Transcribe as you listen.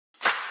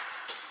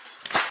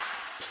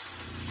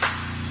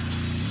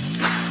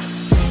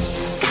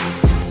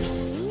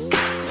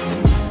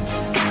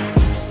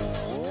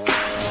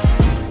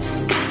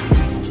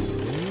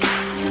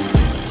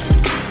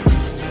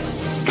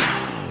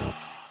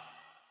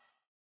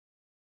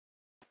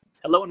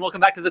Hello and welcome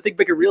back to the Think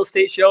Bigger Real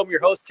Estate Show. I'm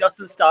your host,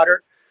 Justin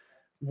Stoddard.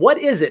 What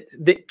is it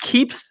that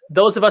keeps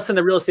those of us in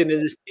the real estate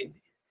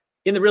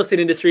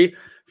industry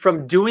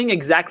from doing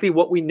exactly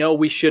what we know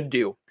we should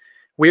do?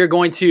 We are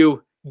going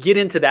to get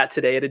into that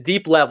today at a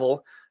deep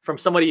level from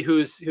somebody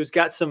who's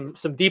got some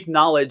deep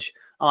knowledge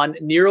on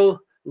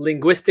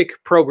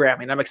neuro-linguistic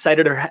programming. I'm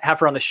excited to have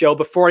her on the show.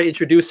 Before I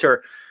introduce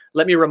her,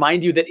 let me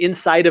remind you that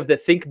inside of the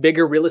Think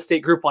Bigger Real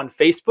Estate group on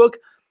Facebook,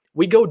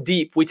 we go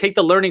deep. We take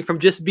the learning from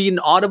just being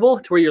audible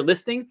to where you're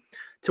listening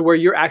to where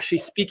you're actually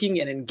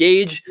speaking and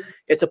engage.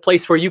 It's a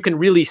place where you can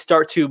really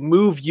start to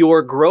move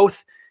your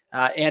growth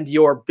and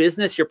your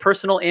business, your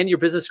personal and your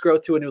business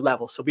growth to a new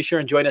level. So be sure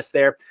and join us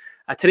there.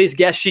 Today's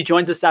guest, she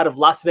joins us out of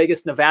Las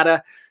Vegas,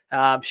 Nevada.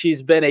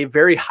 She's been a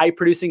very high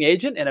producing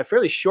agent in a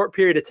fairly short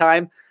period of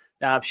time.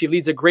 She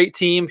leads a great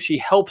team. She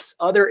helps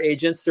other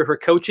agents through her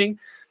coaching.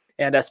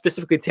 And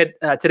specifically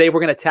today, we're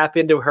going to tap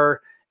into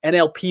her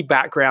NLP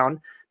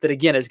background that,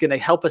 again, is going to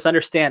help us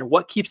understand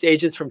what keeps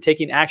agents from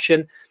taking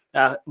action.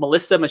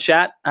 Melissa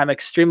Machat, I'm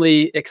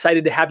extremely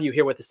excited to have you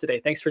here with us today.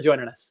 Thanks for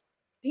joining us.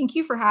 Thank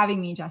you for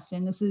having me,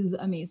 Justin. This is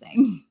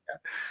amazing.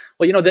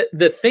 Well, you know,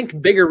 the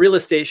Think Bigger Real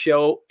Estate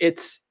Show,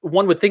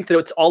 one would think that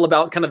it's all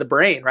about kind of the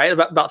brain, right?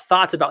 About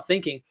thoughts, about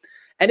thinking.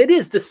 And it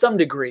is to some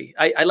degree.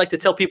 I like to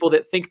tell people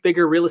that Think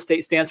Bigger Real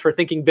Estate stands for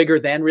thinking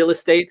bigger than real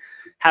estate,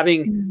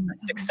 having a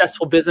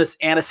successful business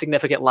and a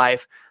significant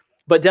life.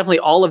 But definitely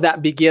all of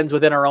that begins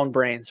within our own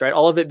brains, right?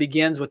 All of it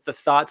begins with the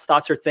thoughts.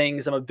 Thoughts are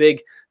things. I'm a big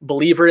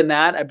believer in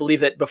that. I believe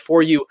that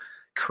before you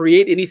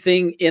create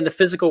anything in the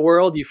physical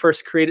world, you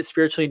first create it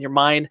spiritually in your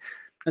mind.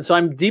 And so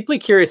I'm deeply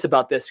curious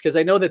about this because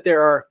I know that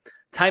there are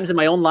times in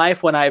my own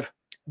life when I've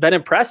been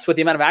impressed with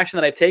the amount of action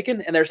that I've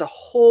taken. And there's a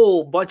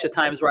whole bunch of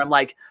times where I'm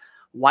like,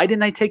 why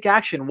didn't I take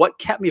action? What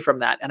kept me from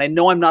that? And I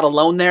know I'm not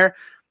alone there.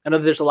 I know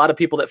there's a lot of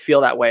people that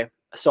feel that way.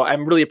 So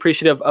I'm really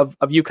appreciative of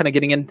you kind of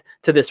getting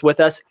into this with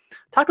us.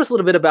 Talk to us a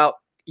little bit about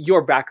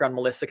your background,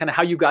 Melissa, kind of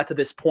how you got to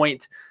this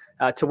point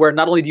to where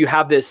not only do you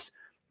have this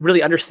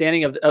really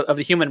understanding of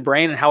the human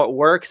brain and how it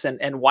works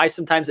and why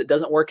sometimes it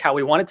doesn't work how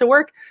we want it to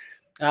work,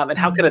 and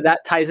how kind of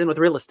that ties in with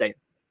real estate.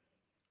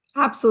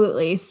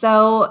 Absolutely.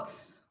 So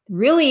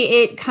really,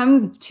 it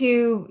comes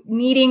to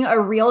needing a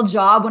real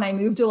job when I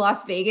moved to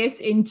Las Vegas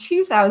in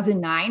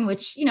 2009,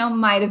 which, you know,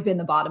 might have been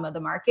the bottom of the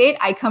market.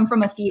 I come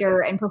from a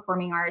theater and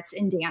performing arts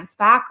and dance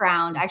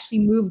background. I actually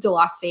moved to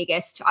Las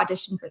Vegas to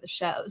audition for the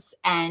shows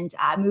and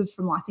moved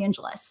from Los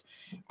Angeles.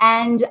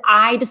 And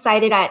I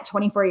decided at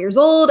 24 years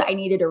old, I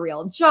needed a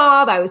real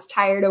job. I was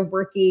tired of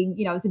working,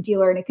 you know, as a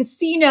dealer in a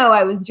casino.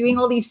 I was doing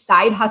all these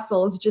side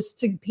hustles just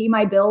to pay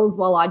my bills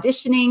while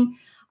auditioning.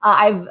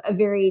 I have a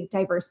very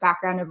diverse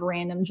background of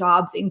random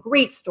jobs and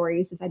great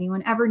stories if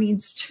anyone ever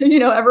needs to, you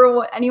know,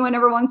 anyone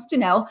ever wants to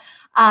know.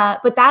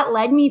 But that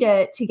led me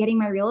to getting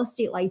my real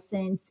estate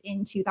license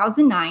in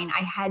 2009.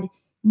 I had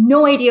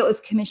no idea it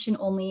was commission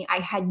only. I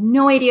had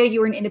no idea you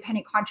were an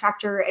independent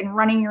contractor and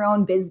running your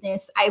own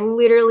business. I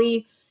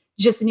literally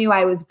just knew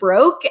I was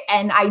broke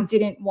and I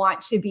didn't want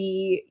to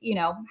be, you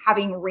know,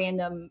 having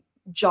random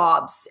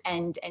jobs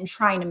and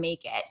trying to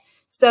make it.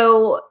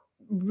 So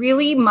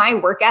really my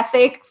work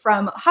ethic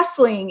from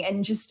hustling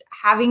and just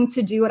having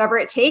to do whatever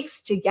it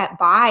takes to get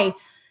by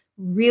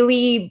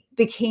really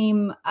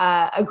became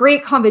a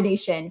great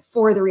combination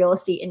for the real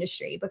estate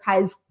industry.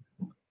 Because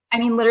I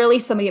mean, literally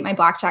somebody at my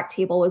blackjack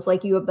table was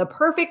like, you have the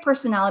perfect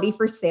personality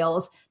for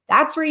sales.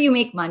 That's where you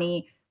make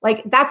money.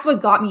 Like, that's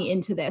what got me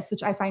into this,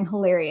 which I find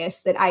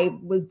hilarious that I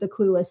was the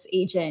clueless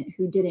agent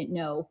who didn't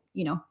know,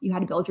 you know, you had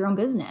to build your own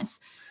business.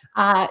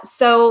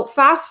 So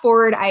fast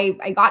forward,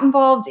 I got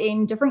involved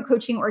in different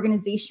coaching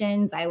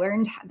organizations. I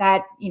learned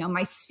that, you know,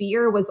 my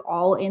sphere was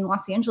all in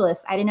Los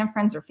Angeles. I didn't have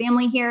friends or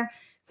family here.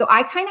 So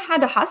I kind of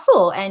had to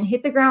hustle and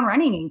hit the ground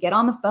running and get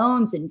on the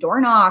phones and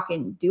door knock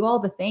and do all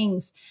the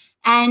things.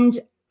 And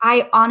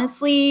I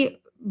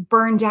honestly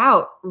burned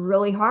out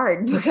really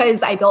hard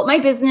because I built my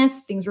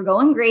business. Things were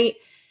going great.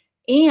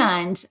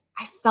 And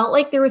I felt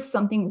like there was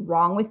something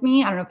wrong with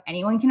me. I don't know if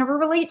anyone can ever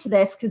relate to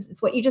this because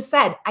it's what you just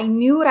said. I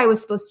knew what I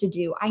was supposed to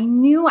do. I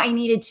knew I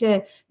needed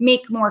to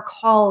make more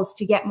calls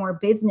to get more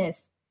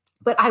business,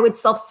 but I would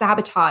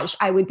self-sabotage.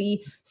 I would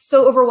be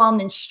so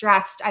overwhelmed and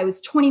stressed. I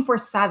was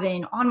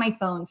 24/7 on my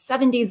phone,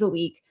 7 days a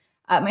week.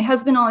 My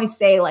husband always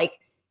say, like,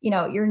 you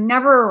know, you're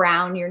never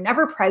around, you're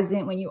never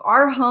present. When you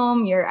are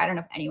home, I don't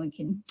know if anyone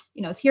can,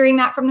 you know, is hearing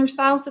that from their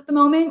spouse at the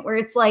moment, where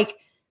it's like,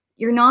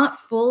 you're not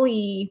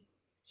fully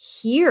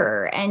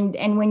here.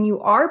 And when you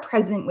are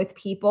present with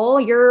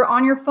people, you're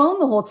on your phone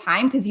the whole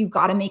time because you've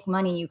got to make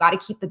money. You got to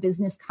keep the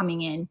business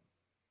coming in.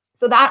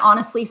 So that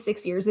honestly,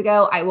 6 years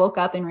ago, I woke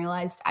up and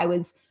realized I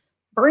was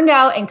burned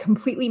out and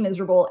completely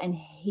miserable and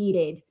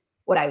hated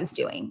what I was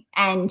doing.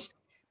 And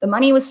the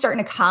money was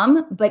starting to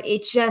come, but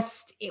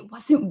it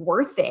wasn't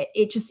worth it.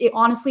 It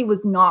honestly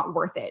was not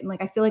worth it. And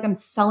like, I feel like I'm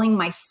selling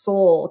my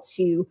soul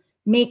to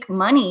make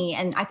money.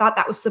 And I thought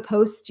that was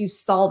supposed to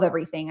solve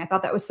everything. I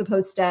thought that was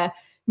supposed to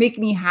make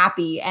me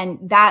happy. And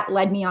that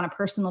led me on a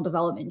personal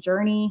development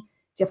journey,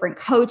 different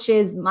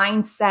coaches,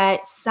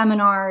 mindset,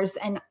 seminars.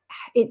 And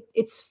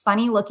it's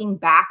funny looking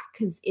back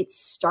because it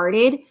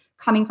started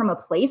coming from a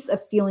place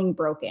of feeling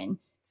broken,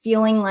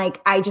 feeling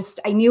like I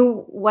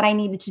knew what I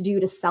needed to do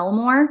to sell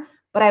more,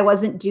 but I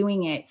wasn't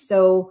doing it.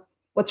 So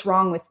what's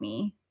wrong with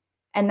me?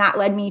 And that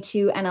led me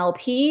to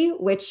NLP,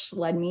 which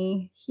led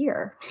me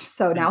here.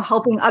 So now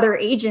helping other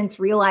agents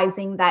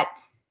realizing that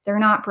they're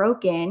not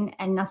broken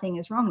and nothing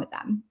is wrong with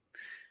them.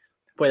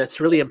 Boy, that's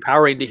really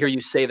empowering to hear you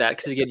say that.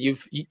 Because again,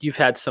 you've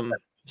had some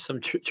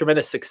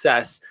tremendous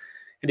success,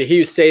 and to hear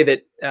you say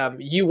that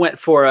you went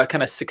for a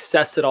kind of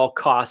success at all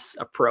costs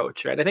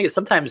approach, right? I think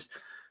sometimes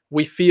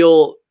we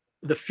feel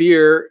the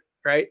fear,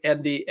 right,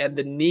 and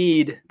the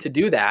need to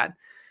do that,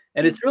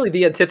 and it's really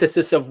the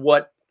antithesis of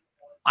what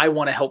I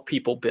want to help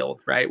people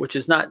build, right? Which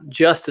is not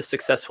just a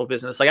successful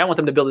business. Like I want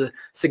them to build a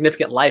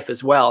significant life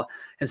as well.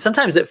 And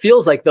sometimes it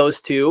feels like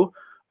those two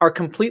are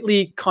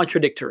completely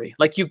contradictory.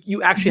 Like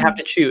you actually have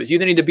to choose. You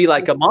either need to be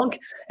like a monk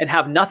and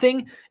have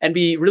nothing and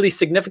be really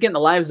significant in the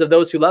lives of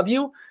those who love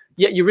you.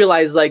 Yet you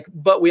realize like,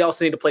 but we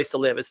also need a place to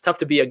live. It's tough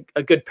to be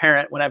a good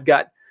parent when I've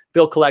got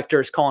bill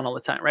collectors calling all the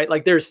time, right?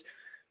 Like there's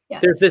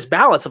this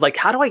balance of like,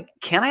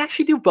 can I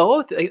actually do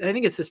both? I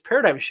think it's this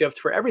paradigm shift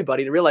for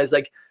everybody to realize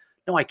like,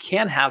 no, I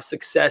can have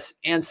success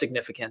and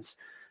significance.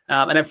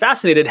 And I'm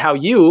fascinated how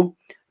you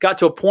got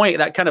to a point,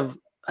 that kind of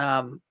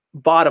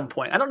bottom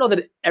point. I don't know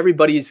that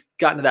everybody's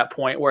gotten to that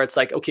point where it's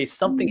like, okay,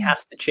 something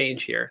has to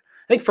change here.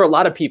 I think for a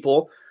lot of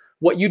people,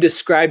 what you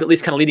described, at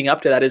least kind of leading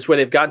up to that, is where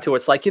they've gotten to.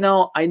 It's like,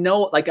 I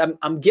know like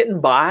I'm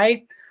getting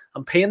by,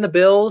 I'm paying the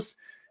bills,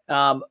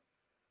 but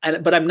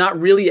I'm not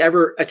really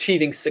ever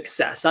achieving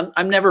success.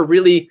 I'm never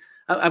really,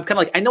 I'm kind of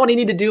like, I know what I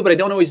need to do, but I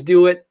don't always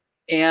do it.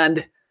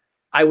 And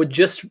I would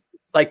just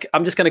like,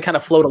 I'm just going to kind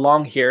of float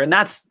along here. And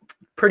that's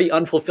pretty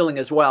unfulfilling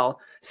as well.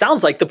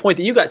 Sounds like the point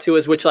that you got to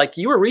is which like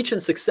you were reaching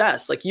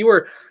success. Like you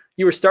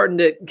were starting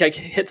to like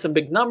hit some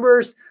big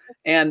numbers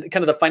and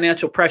kind of the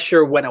financial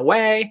pressure went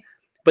away.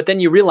 But then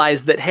you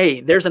realize that,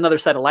 hey, there's another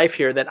side of life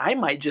here that I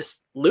might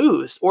just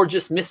lose or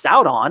just miss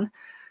out on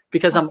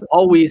because I'm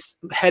always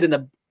head in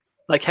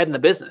the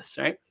business,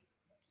 right?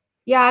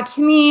 Yeah,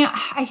 to me,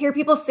 I hear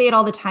people say it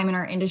all the time in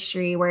our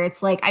industry where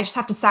it's like, I just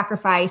have to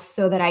sacrifice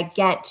so that I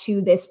get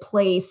to this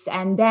place.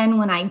 And then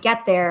when I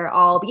get there,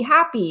 I'll be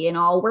happy and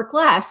I'll work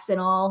less and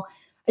I'll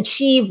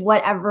achieve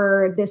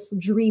whatever this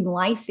dream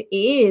life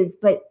is.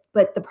 But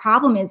the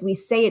problem is we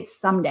say it's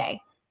someday.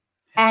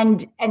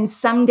 And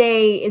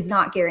someday is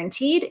not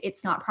guaranteed,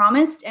 it's not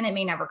promised, and it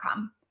may never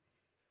come.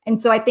 And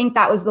so I think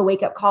that was the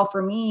wake-up call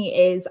for me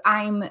is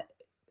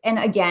and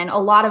again, a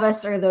lot of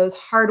us are those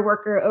hard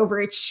worker,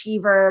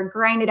 overachiever,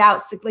 grind it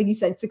out, like you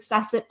said,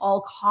 success at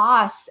all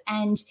costs.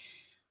 And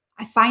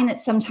I find that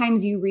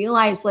sometimes you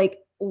realize, like,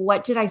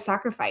 what did I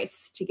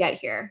sacrifice to get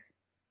here?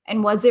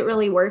 And was it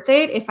really worth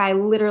it if I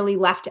literally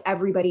left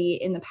everybody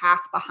in the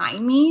path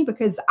behind me?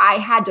 Because I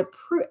had to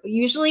prove,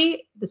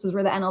 usually, this is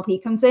where the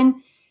NLP comes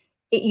in.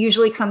 It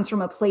usually comes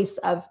from a place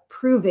of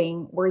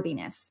proving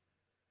worthiness.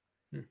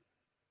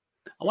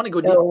 I want to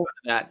go deeper into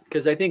that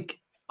because I think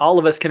all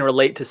of us can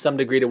relate to some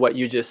degree to what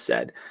you just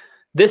said.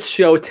 This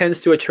show tends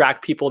to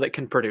attract people that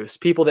can produce,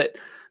 people that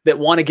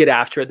want to get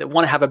after it, that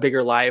want to have a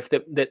bigger life,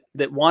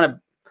 that want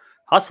to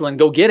hustle and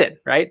go get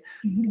it, right?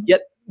 Mm-hmm.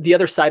 Yet the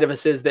other side of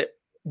us is that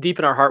deep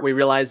in our heart, we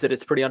realize that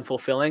it's pretty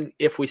unfulfilling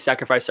if we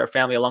sacrifice our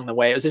family along the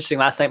way. It was interesting.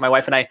 Last night, my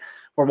wife and I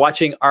were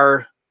watching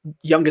our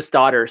youngest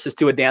daughters just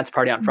do a dance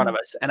party out in front of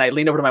us. And I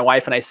leaned over to my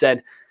wife and I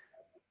said,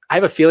 I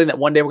have a feeling that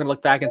one day we're going to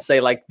look back and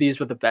say, like, these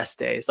were the best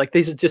days. Like,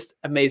 these are just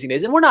amazing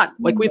days. And we're not,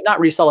 like, we've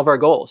not reached all of our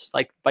goals,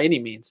 like, by any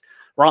means.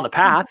 We're on the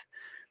path.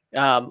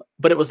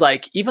 But it was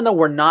like, even though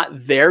we're not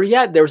there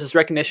yet, there was this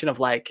recognition of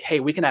like, hey,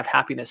 we can have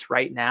happiness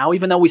right now,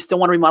 even though we still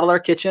want to remodel our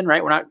kitchen,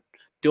 right? We're not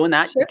doing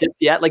that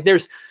just yet. Like,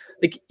 there's,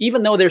 like,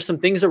 even though there's some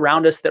things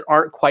around us that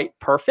aren't quite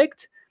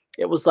perfect,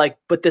 it was like,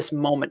 but this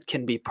moment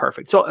can be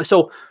perfect. So I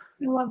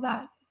love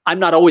that. I'm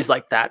not always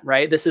like that,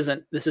 right? This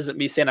isn't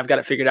me saying I've got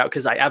it figured out,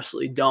 because I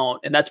absolutely don't.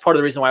 And that's part of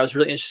the reason why I was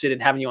really interested in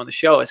having you on the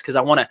show, is because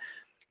I want to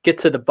get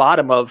to the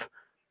bottom of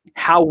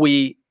how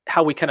we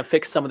kind of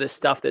fix some of this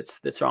stuff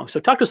that's wrong. So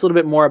talk to us a little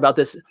bit more about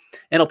this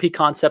NLP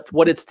concept,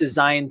 what it's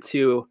designed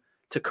to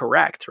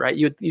correct, right?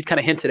 You kind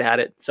of hinted at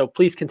it. So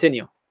please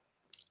continue.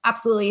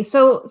 Absolutely.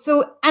 So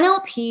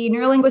NLP,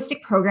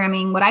 neuro-linguistic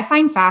programming, what I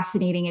find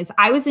fascinating is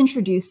I was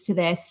introduced to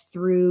this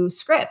through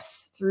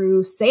scripts,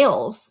 through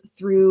sales,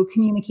 through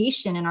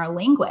communication in our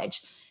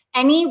language.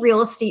 Any real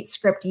estate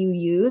script you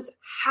use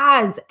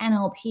has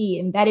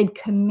NLP embedded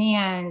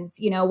commands.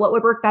 You know, what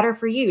would work better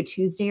for you,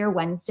 Tuesday or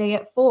Wednesday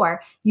at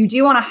 4? You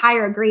do want to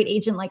hire a great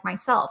agent like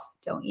myself,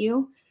 don't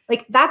you?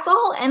 Like, that's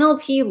all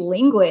NLP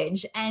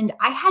language. And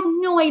I had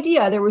no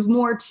idea there was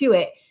more to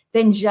it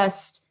than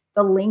just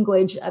the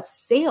language of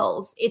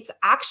sales. It's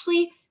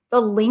actually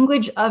the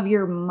language of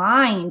your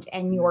mind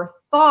and your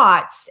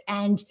thoughts,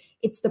 and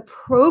it's the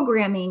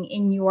programming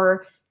in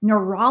your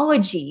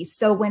neurology.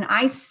 So when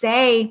I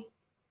say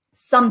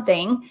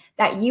something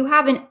that you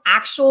have an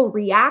actual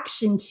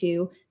reaction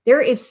to,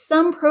 there is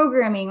some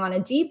programming on a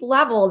deep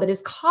level that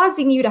is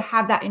causing you to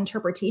have that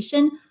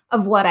interpretation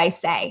of what I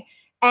say.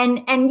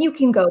 And you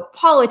can go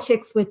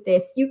politics with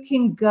this. You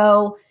can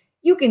go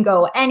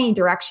any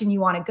direction you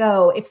want to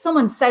go. If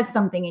someone says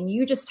something and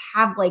you just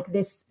have like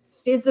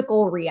this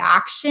physical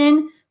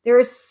reaction, there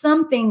is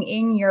something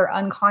in your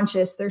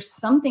unconscious, there's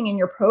something in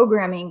your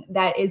programming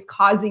that is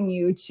causing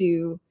you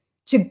to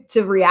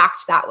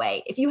react that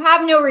way. If you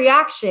have no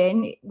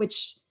reaction,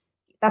 which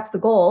that's the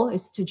goal,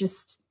 is to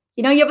just,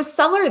 you have a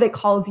seller that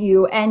calls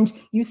you and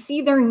you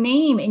see their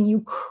name and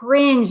you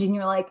cringe and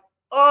you're like,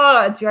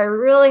 oh, do I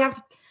really have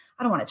to?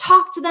 I don't want to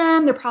talk to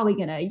them. They're probably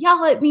going to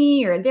yell at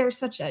me, or they're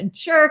such a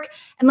jerk.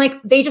 And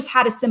like, they just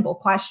had a simple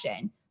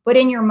question, but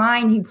in your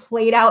mind, you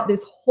played out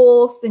this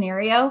whole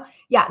scenario.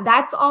 Yeah,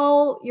 that's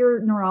all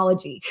your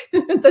neurology.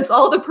 That's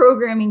all the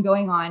programming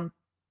going on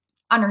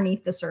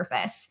underneath the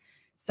surface.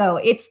 So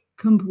it's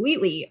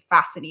completely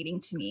fascinating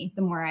to me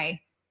the more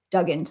I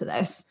dug into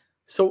this.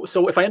 So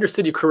if I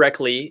understood you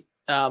correctly,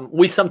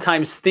 we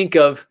sometimes think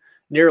of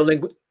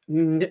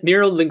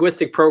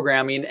neuro-linguistic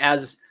programming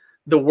as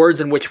the words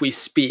in which we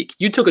speak.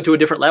 You took it to a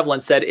different level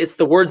and said, it's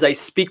the words I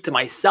speak to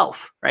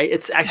myself, right?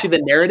 It's actually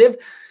the narrative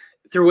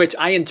through which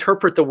I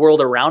interpret the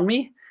world around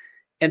me.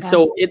 And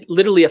so it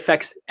literally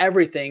affects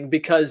everything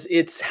because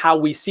it's how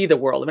we see the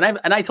world. I mean,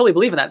 I totally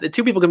believe in that. The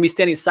two people can be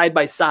standing side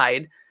by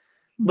side,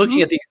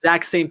 looking at the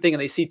exact same thing,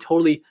 and they see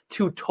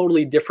two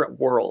totally different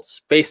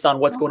worlds based on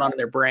what's going on in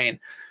their brain.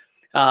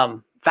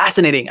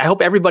 Fascinating. I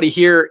hope everybody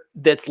here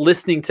that's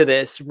listening to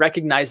this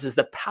recognizes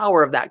the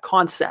power of that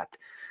concept.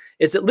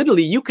 Is that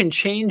literally you can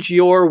change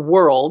your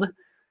world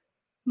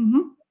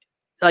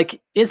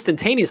like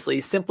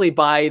instantaneously simply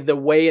by the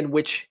way in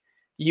which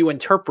you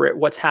interpret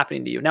what's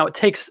happening to you. Now, it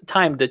takes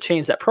time to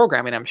change that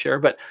programming, I'm sure,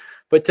 but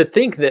to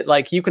think that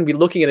like you can be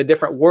looking at a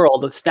different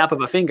world with the snap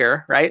of a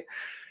finger, right,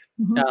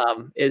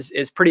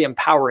 is pretty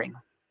empowering.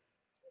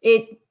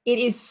 It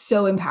is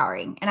so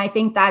empowering. And I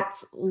think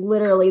that's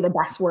literally the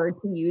best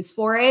word to use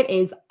for it.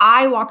 Is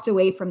I walked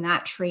away from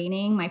that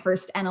training, my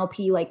first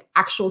NLP, like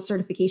actual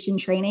certification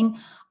training.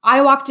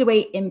 I walked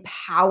away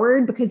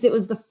empowered because it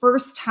was the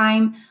first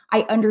time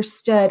I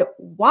understood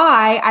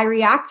why I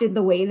reacted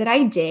the way that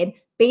I did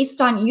based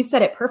on, you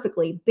said it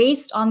perfectly,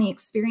 based on the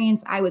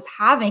experience I was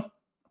having.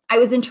 I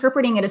was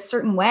interpreting it a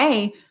certain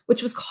way,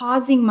 which was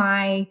causing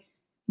my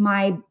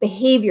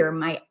behavior,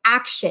 my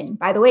action.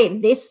 By the way,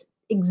 this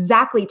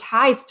exactly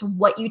ties to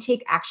what you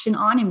take action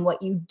on and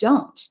what you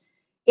don't.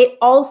 It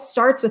all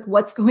starts with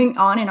what's going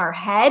on in our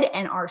head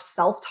and our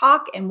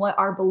self-talk and what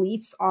our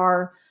beliefs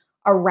are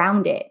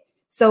around it.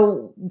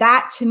 So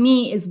that to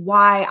me is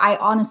why I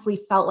honestly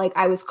felt like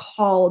I was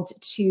called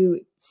to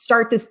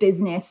start this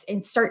business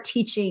and start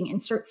teaching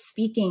and start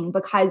speaking,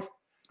 because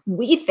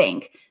we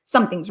think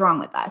something's wrong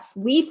with us.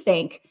 We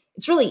think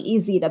it's really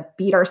easy to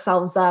beat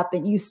ourselves up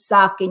and you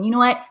suck. And you know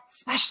what?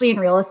 Especially in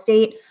real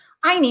estate,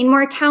 I need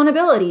more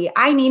accountability.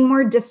 I need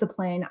more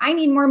discipline. I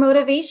need more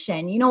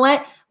motivation. You know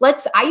what?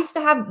 I used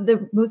to have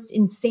the most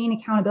insane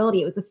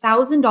accountability. It was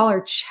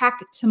 $1,000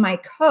 check to my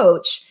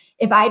coach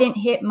if I didn't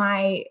hit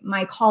my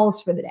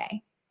calls for the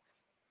day.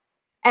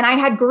 And I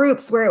had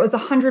groups where it was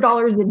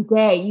 $100 a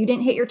day. You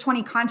didn't hit your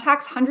 20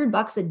 contacts,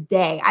 $100 a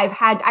day.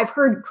 I've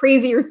heard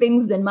crazier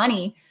things than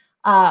money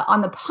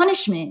on the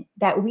punishment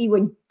that we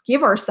would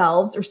give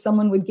ourselves or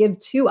someone would give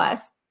to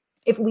us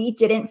if we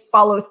didn't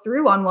follow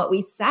through on what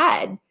we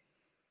said.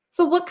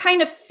 So what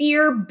kind of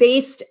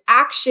fear-based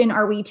action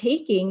are we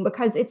taking?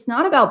 Because it's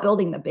not about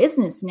building the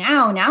business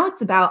now. Now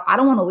it's about, I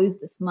don't want to lose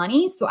this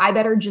money, so I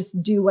better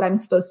just do what I'm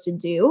supposed to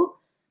do.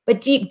 But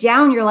deep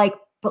down, you're like,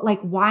 but like,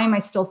 why am I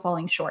still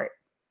falling short?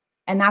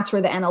 And that's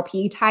where the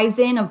NLP ties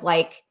in of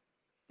like,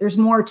 there's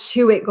more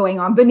to it going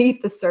on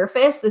beneath the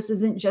surface. This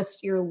isn't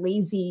just you're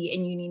lazy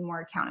and you need more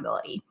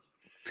accountability.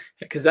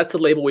 Because that's the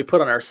label we put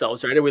on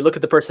ourselves, right? And we look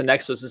at the person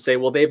next to us and say,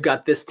 well, they've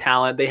got this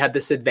talent. They had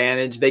this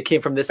advantage. They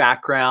came from this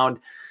background.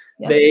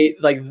 Yep. They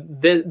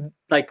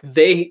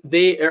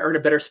are in a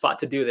better spot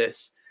to do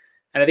this.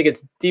 And I think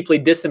it's deeply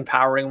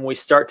disempowering when we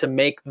start to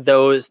make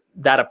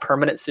that a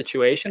permanent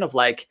situation of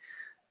like,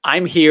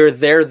 I'm here,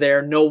 they're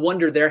there. No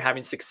wonder they're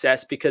having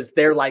success because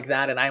they're like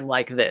that and I'm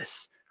like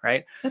this,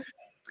 right? Yep.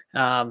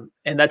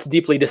 And that's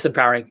deeply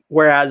disempowering.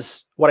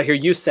 Whereas what I hear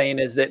you saying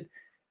is that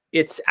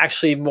it's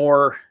actually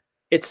more,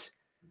 it's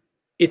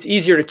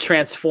easier to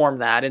transform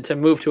that and to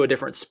move to a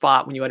different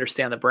spot when you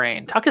understand the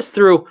brain. Talk us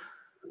through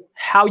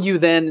how you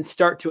then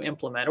start to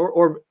implement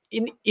or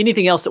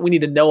anything else that we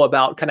need to know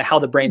about kind of how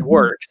the brain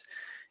works,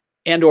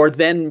 and or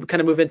then kind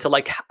of move into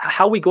like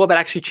how we go about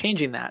actually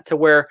changing that to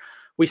where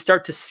we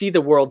start to see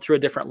the world through a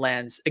different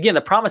lens. Again,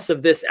 the promise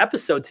of this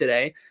episode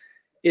today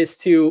is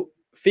to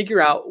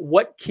figure out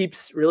what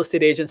keeps real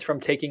estate agents from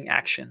taking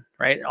action,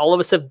 right? All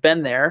of us have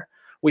been there.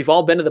 We've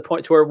all been to the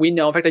point to where we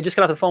know. In fact, I just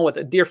got off the phone with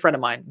a dear friend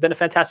of mine, been a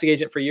fantastic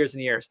agent for years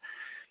and years.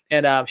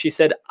 And she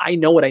said, I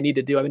know what I need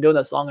to do. I've been doing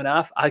this long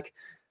enough.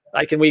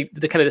 We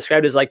kind of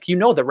described it as like,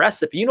 the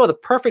recipe, the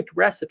perfect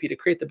recipe to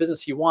create the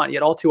business you want.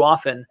 Yet all too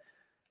often,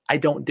 I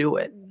don't do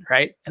it,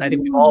 right? And I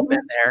think we've all been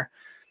there.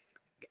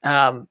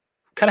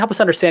 Kind of help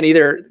us understand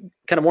either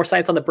kind of more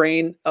science on the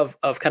brain of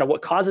kind of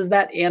what causes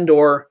that, and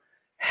or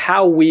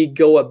how we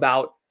go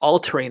about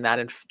altering that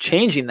and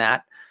changing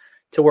that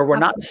to where we're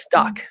not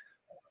stuck.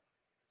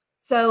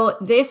 So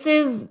this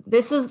is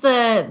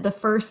the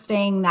first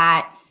thing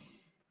that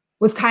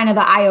was kind of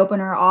the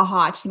eye-opener,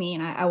 aha to me,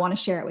 and I want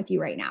to share it with you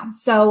right now.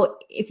 So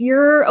if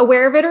you're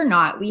aware of it or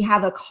not, we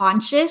have a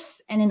conscious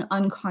and an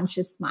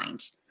unconscious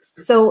mind.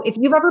 So if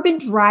you've ever been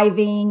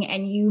driving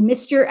and you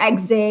missed your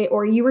exit,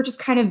 or you were just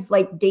kind of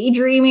like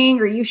daydreaming,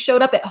 or you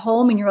showed up at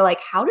home and you were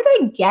like, how did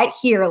I get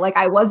here? Like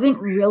I wasn't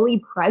really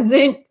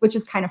present, which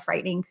is kind of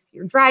frightening because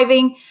you're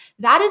driving.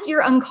 That is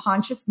your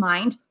unconscious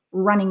mind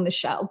running the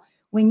show.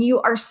 When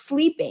you are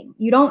sleeping,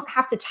 you don't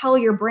have to tell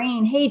your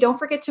brain, hey, don't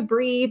forget to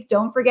breathe,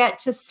 don't forget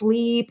to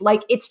sleep.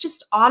 Like it's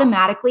just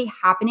automatically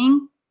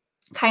happening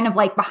kind of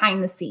like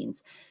behind the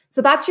scenes.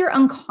 So that's your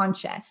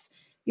unconscious.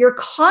 Your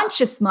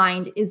conscious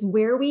mind is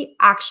where we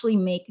actually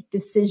make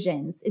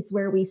decisions. It's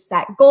where we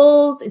set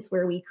goals. It's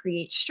where we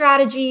create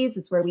strategies.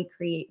 It's where we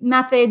create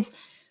methods.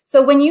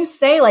 So when you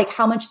say like,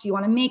 how much do you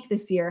want to make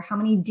this year? How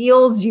many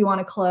deals do you want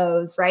to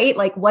close, right?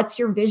 Like what's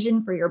your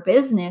vision for your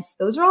business?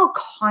 Those are all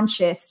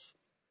conscious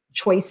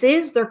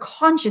choices. They're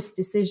conscious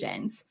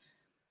decisions.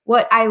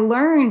 What I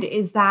learned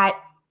is that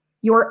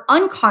your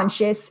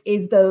unconscious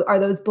are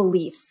those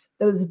beliefs,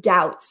 those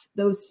doubts,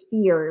 those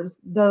fears,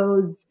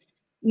 those,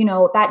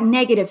 that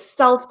negative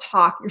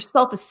self-talk, your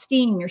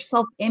self-esteem, your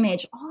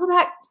self-image, all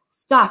that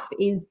stuff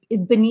is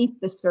beneath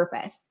the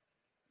surface.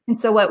 And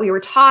so what we were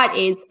taught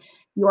is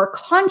your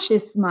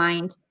conscious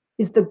mind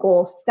is the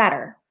goal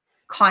setter.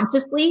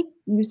 Consciously,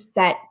 you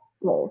set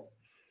goals.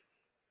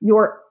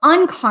 Your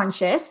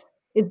unconscious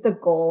is the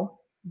goal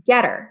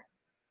getter.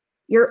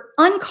 Your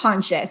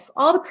unconscious,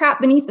 all the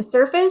crap beneath the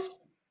surface,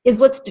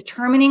 is what's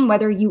determining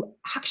whether you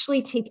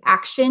actually take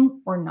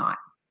action or not.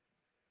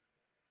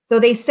 So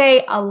they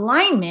say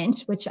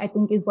alignment, which I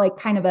think is like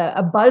kind of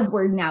a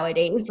buzzword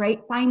nowadays, right?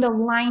 Find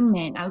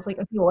alignment. I was like,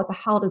 okay, well, what the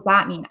hell does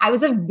that mean? I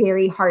was a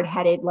very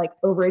hard-headed, like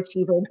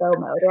overachiever go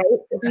mode, right?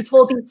 If you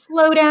told me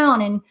slow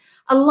down and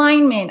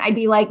alignment, I'd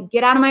be like,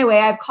 get out of my way.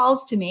 I have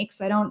calls to make,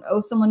 so I don't owe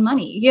someone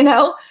money,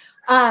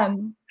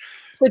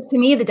 So to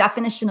me, the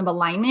definition of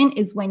alignment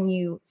is when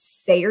you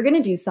say you're going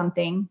to do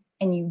something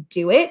and you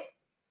do it,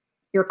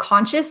 your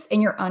conscious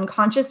and your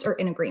unconscious are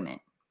in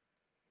agreement.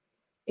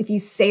 If you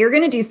say you're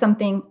going to do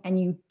something and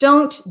you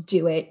don't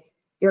do it,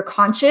 your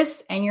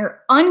conscious and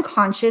your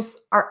unconscious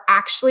are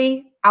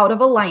actually out of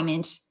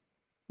alignment,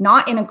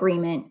 not in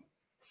agreement.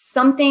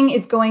 Something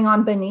is going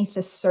on beneath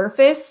the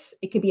surface.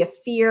 It could be a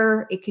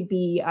fear. It could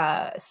be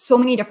so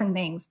many different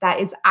things that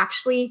is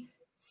actually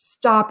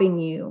stopping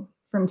you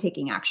from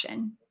taking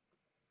action.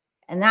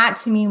 And that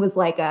to me was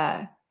like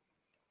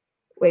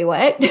wait,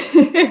 what?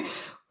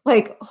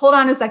 Like, hold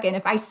on a second.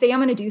 If I say I'm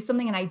going to do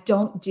something and I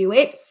don't do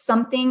it,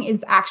 something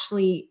is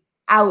actually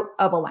out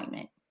of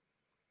alignment.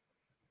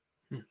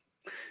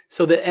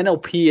 So the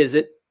NLP, is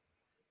it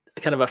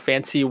kind of a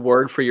fancy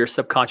word for your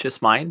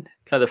subconscious mind?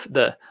 Kind of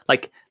the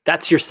like,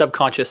 that's your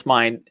subconscious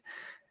mind.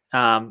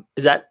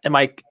 Is that, am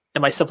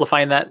I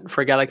simplifying that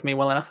for a guy like me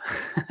well enough?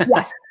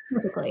 Yes.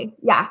 Typically.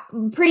 Yeah.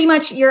 Pretty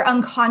much your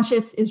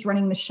unconscious is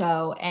running the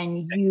show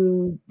and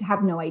you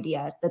have no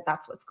idea that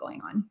that's what's going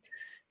on.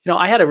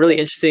 I had a really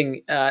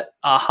interesting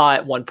aha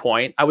at one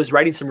point. I was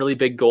writing some really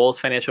big goals,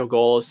 financial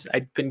goals.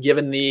 I'd been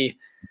given the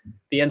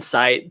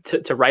insight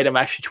to write them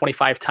actually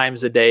 25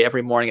 times a day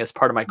every morning as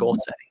part of my goal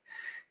setting.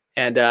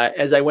 And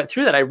as I went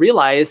through that, I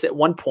realized at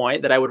one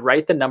point that I would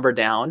write the number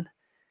down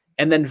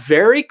and then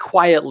very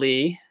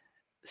quietly,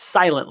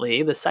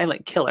 silently, the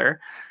silent killer,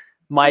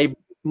 my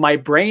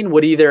brain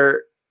would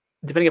either,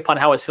 depending upon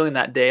how I was feeling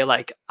that day,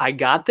 like, I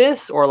got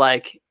this, or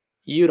like,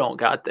 you don't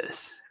got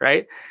this,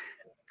 right?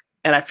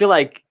 And I feel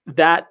like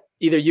that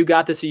either you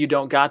got this or you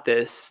don't got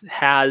this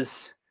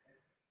that's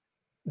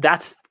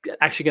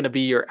actually going to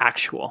be your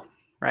actual,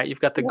 right? You've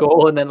got the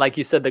goal. And then like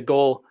you said, the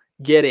goal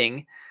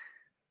getting,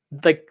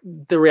 like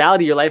the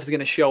reality of your life is going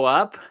to show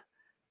up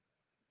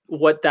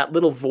what that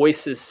little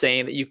voice is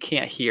saying that you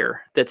can't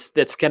hear,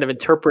 that's kind of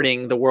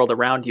interpreting the world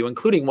around you,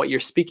 including what you're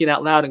speaking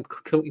out loud,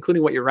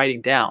 including what you're writing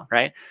down,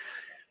 right?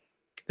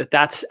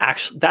 That's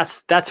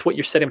what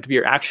you're setting up to be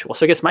your actual.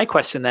 So I guess my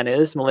question then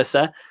is,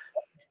 Melissa,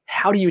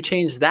 how do you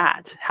change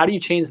that? How do you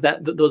change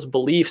those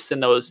beliefs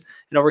and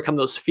overcome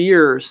those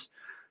fears?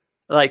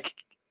 Like,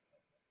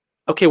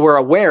 okay, we're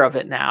aware of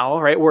it now,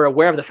 right? We're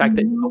aware of the fact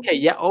that, okay,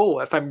 yeah,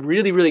 if I'm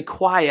really, really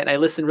quiet and I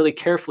listen really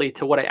carefully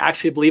to what I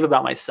actually believe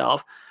about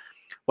myself,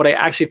 what I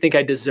actually think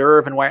I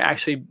deserve, and where I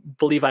actually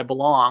believe I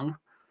belong,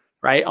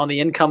 right? On the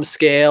income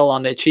scale,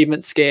 on the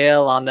achievement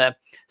scale, on the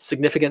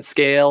significance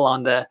scale,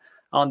 on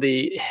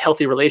the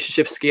healthy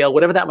relationship scale,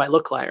 whatever that might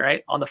look like,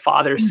 right? On the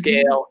father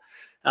scale.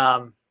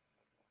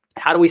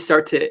 How do we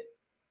start to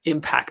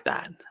impact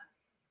that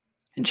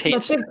and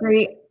change Such a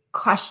great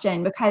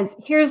question, because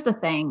here's the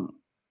thing.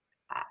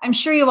 I'm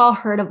sure you've all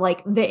heard of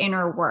like the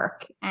inner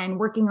work and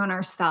working on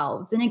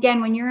ourselves. And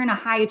again, when you're in a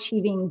high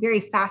achieving,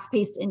 very fast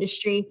paced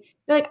industry,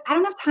 you're like, I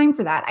don't have time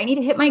for that. I need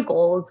to hit my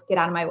goals, get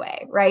out of my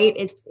way, right?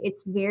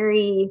 It's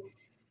very,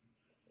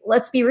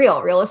 let's be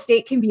real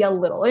estate can be a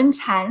little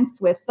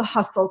intense with the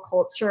hustle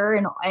culture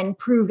and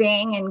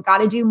proving and got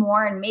to do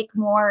more and make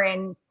more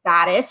and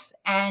status.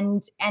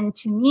 And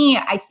to me,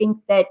 I think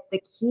that the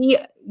key,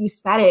 you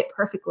said it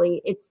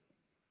perfectly. It's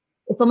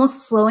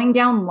almost slowing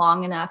down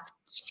long enough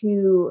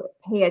to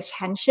pay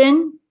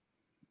attention,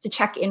 to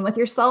check in with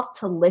yourself,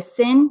 to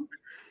listen,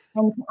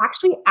 and to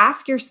actually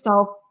ask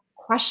yourself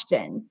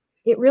questions.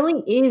 It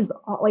really is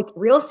like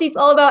real estate's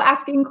all about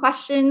asking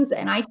questions.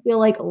 And I feel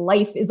like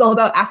life is all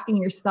about asking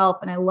yourself.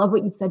 And I love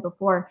what you said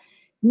before.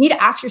 You need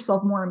to ask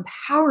yourself more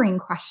empowering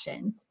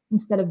questions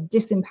instead of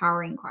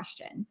disempowering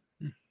questions.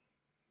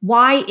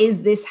 Why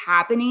is this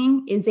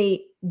happening is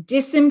a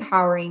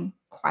disempowering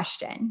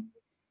question.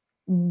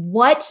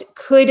 What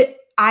could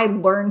I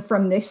learn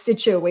from this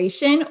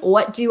situation?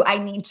 What do I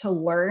need to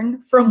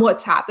learn from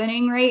what's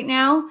happening right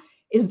now?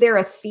 Is there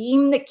a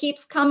theme that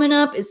keeps coming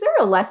up? Is there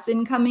a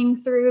lesson coming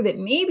through that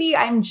maybe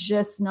I'm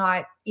just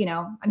not,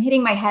 I'm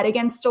hitting my head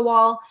against a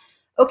wall?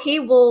 Okay,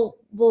 well,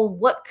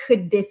 what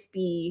could this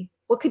be?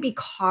 What could be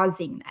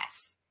causing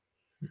this?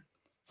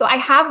 So I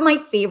have my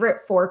favorite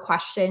 4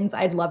 questions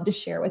I'd love to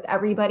share with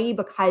everybody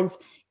because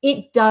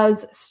it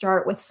does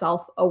start with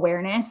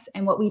self-awareness.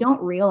 And what we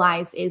don't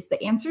realize is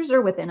the answers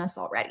are within us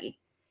already.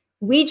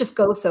 We just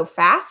go so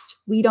fast.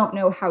 We don't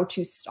know how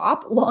to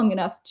stop long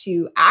enough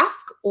to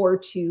ask or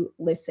to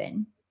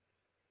listen.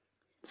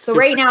 So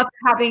right now,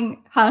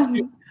 having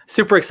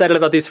super excited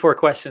about these 4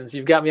 questions.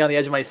 You've got me on the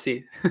edge of my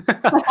seat.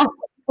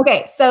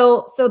 Okay,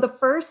 so the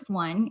first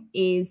one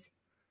is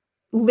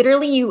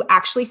literally you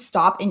actually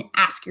stop and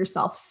ask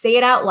yourself, say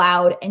it out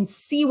loud and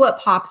see what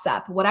pops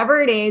up.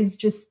 Whatever it is,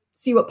 just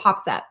see what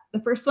pops up. The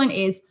first one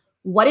is,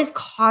 what is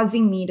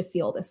causing me to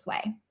feel this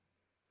way?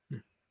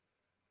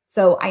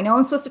 So I know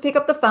I'm supposed to pick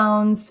up the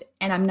phones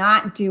and I'm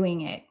not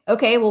doing it.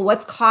 Okay, well,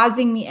 what's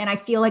causing me? And I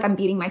feel like I'm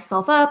beating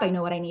myself up. I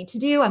know what I need to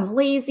do. I'm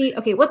lazy.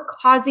 Okay, what's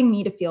causing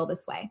me to feel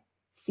this way?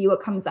 See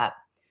what comes up.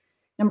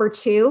 Number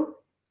 2,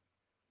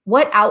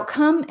 what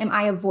outcome am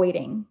I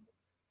avoiding?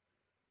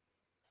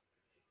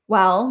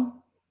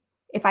 Well,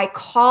 if I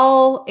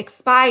call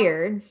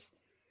expireds,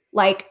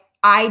 like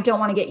I don't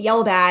want to get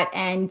yelled at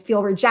and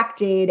feel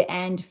rejected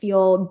and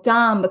feel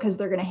dumb because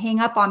they're going to hang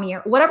up on me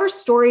or whatever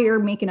story you're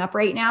making up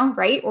right now,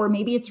 right? Or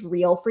maybe it's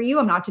real for you.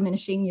 I'm not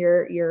diminishing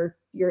your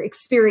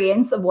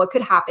experience of what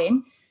could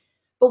happen.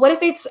 But what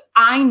if it's,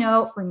 I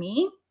know for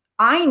me,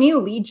 I knew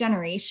lead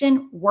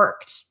generation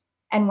worked.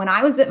 And when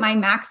I was at my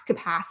max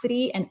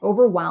capacity and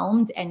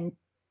overwhelmed and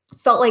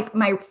felt like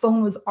my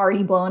phone was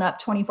already blowing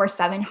up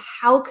 24/7,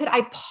 how could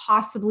I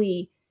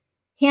possibly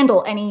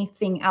handle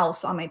anything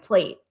else on my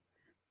plate?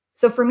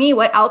 So for me,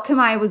 what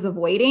outcome I was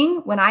avoiding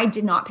when I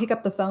did not pick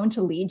up the phone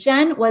to lead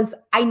gen was,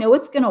 I know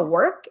it's going to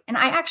work and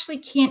I actually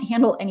can't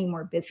handle any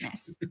more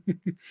business.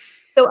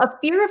 So a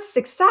fear of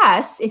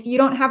success, if you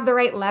don't have the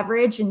right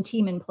leverage and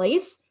team in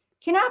place,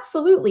 can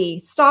absolutely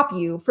stop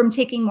you from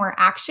taking more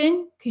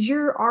action because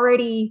you're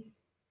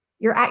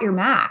at your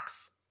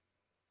max.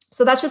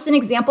 So that's just an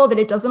example that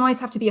it doesn't always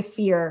have to be a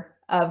fear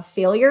of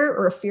failure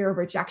or a fear of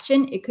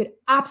rejection. It could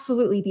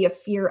absolutely be a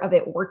fear of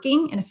it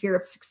working and a fear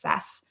of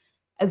success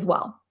as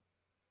well.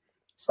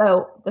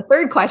 So the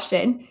third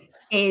question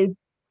is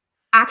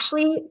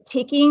actually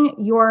taking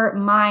your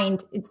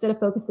mind, instead of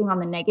focusing on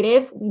the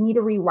negative, we need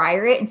to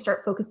rewire it and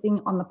start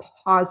focusing on the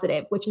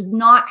positive, which is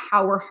not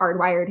how we're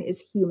hardwired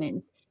as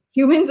humans.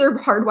 Humans are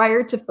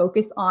hardwired to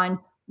focus on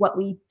what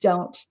we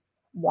don't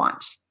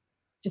want.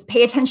 Just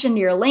pay attention to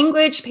your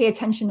language, pay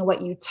attention to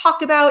what you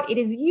talk about. It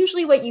is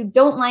usually what you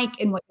don't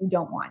like and what you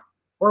don't want,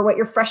 or what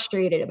you're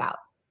frustrated about.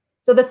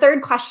 So the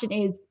third question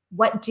is,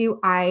 what do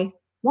I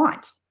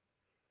want?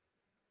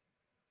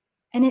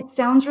 And it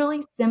sounds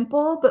really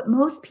simple, but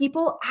most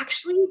people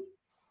actually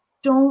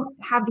don't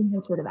have the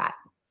answer to that.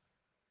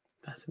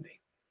 Fascinating.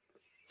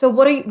 So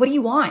what do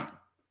you want?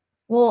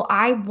 Well,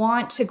 I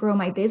want to grow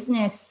my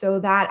business so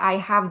that I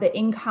have the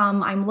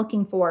income I'm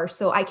looking for,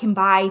 so I can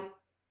buy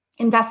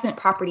investment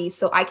properties,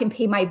 so I can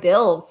pay my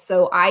bills,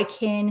 so I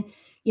can,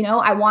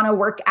 I want to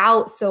work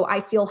out so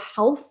I feel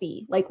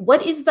healthy. Like,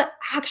 what is the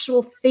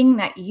actual thing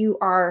that you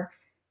are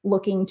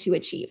looking to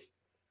achieve?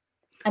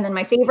 And then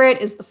my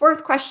favorite is the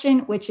 4th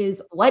question, which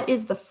is, what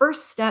is the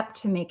first step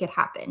to make it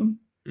happen?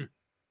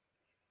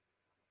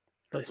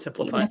 Really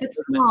simplify.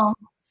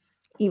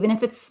 Even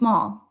if it's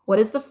small, what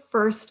is the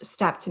first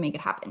step to make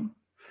it happen?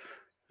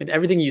 And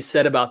everything you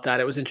said about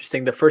that, it was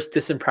interesting. The first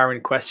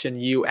disempowering question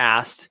you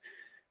asked,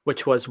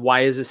 which was,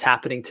 why is this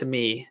happening to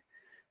me?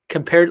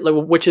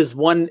 Which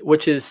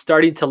is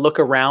starting to look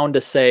around to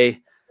say,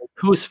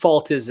 whose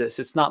fault is this?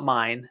 It's not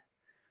mine.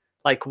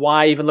 Like,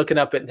 why, even looking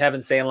up at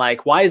heaven saying,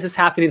 like, why is this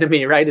happening to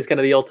me? Right? Is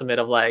kind of the ultimate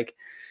of like,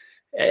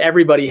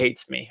 everybody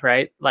hates me,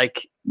 right?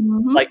 Like,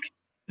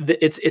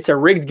 it's a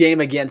rigged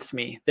game against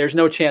me. There's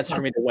no chance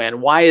for me to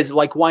win. Why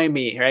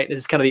me? Right? This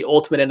is kind of the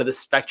ultimate end of the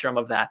spectrum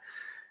of that.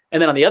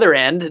 And then on the other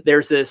end,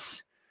 there's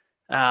this,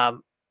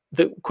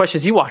 the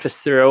questions you walked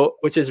us through,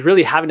 which is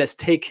really having us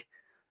take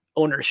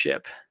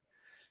ownership,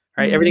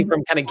 right? Everything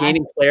from kind of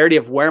gaining clarity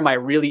of where am I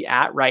really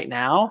at right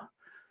now?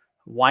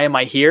 Why am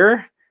I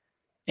here?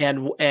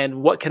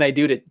 and what can I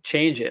do to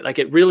change it? Like,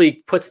 it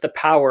really puts the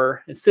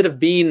power, instead of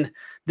being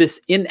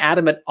this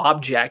inanimate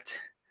object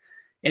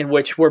in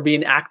which we're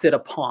being acted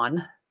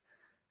upon,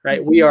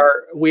 right? We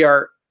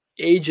are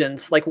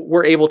agents. Like,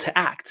 we're able to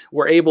act.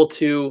 We're able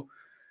to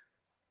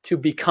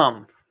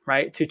become,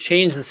 right? To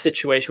change the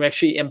situation. We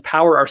actually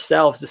empower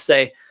ourselves to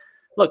say,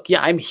 look,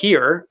 yeah, I'm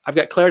here. I've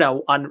got clarity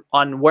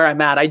on where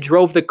I'm at. I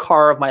drove the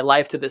car of my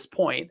life to this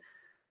point,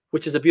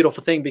 which is a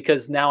beautiful thing,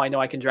 because now I know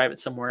I can drive it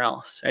somewhere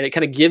else, right? It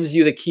kind of gives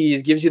you the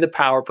keys, gives you the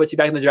power, puts you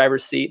back in the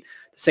driver's seat,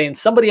 saying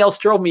somebody else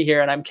drove me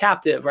here and I'm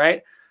captive,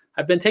 right?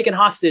 I've been taken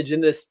hostage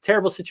in this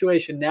terrible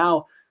situation.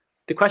 Now,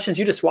 the questions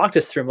you just walked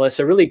us through,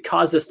 Melissa, really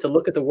cause us to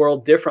look at the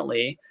world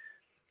differently,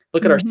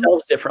 look at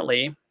ourselves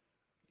differently,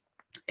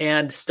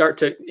 and start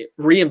to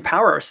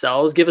re-empower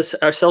ourselves, give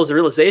ourselves a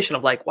realization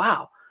of like,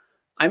 wow,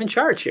 I'm in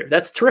charge here.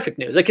 That's terrific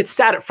news. Like, it's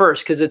sad at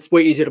first because it's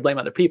way easier to blame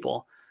other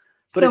people.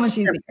 But so it's much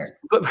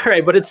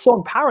easier. But it's so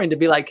empowering to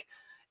be like,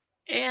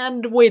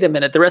 and wait a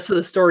minute, the rest of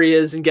the story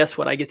is, and guess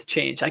what? I get to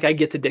change. Like, I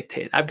get to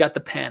dictate. I've got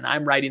the pen.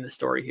 I'm writing the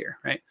story here,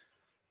 right?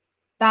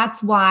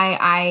 That's why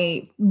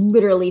I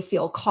literally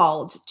feel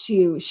called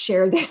to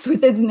share this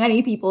with as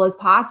many people as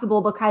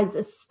possible, because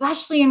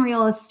especially in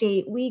real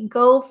estate, we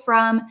go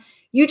from,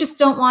 you just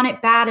don't want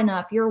it bad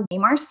enough. You're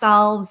blame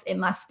ourselves. It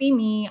must be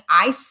me.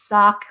 I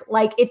suck.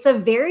 Like, it's a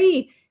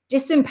very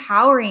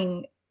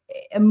disempowering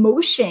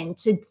emotion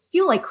to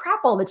feel like crap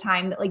all the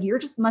time, that like, you're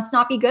just must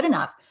not be good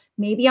enough.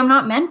 Maybe I'm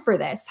not meant for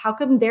this. How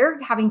come they're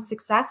having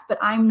success, but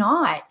I'm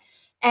not?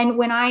 And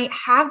when I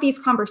have these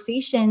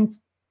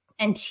conversations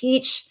and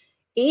teach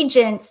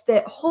agents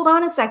that, hold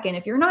on a second,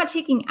 if you're not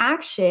taking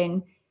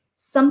action,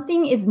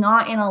 something is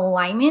not in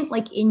alignment,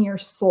 like in your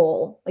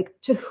soul, like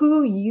to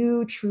who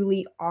you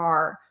truly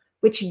are,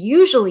 which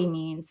usually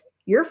means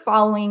you're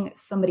following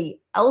somebody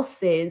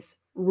else's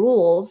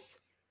rules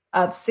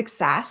of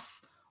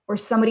success, or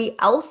somebody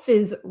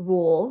else's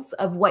rules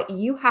of what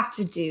you have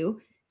to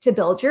do to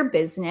build your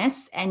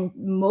business. And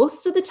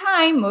most of the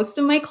time, most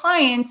of my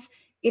clients,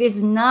 it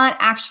is not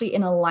actually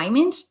in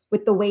alignment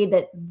with the way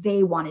that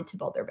they wanted to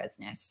build their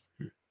business.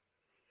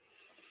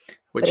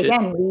 But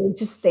again, we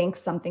just think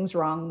something's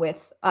wrong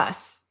with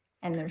us,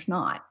 and there's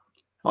not.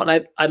 Well,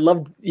 and I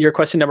loved your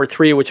question number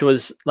 3, which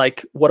was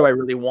like, what do I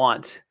really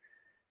want?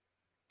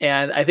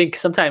 And I think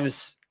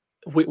sometimes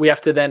we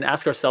have to then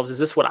ask ourselves, is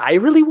this what I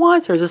really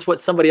want, or is this what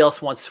somebody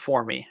else wants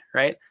for me,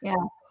 right? Yeah.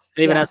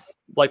 And even ask,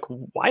 like,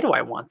 why do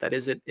I want that?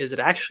 Is it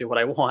actually what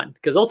I want?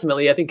 Because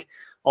ultimately, I think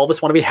all of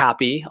us want to be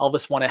happy. All of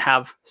us want to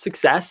have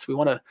success. We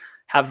want to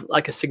have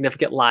like a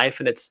significant life.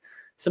 And it's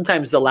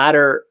sometimes the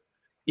ladder,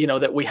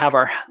 that we have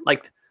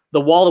the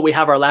wall that we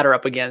have our ladder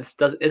up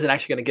against isn't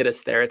actually going to get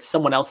us there. It's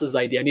someone else's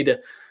idea. I need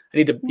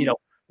to,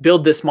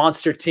 build this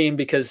monster team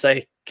because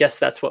I guess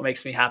that's what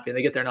makes me happy. And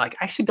they get there and they're like,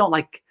 I actually don't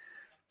like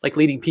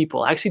leading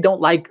people. I actually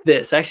don't like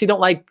this. I actually don't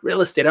like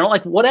real estate. I don't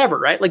like whatever,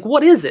 right? Like,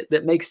 what is it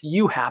that makes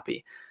you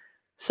happy?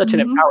 Such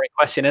an empowering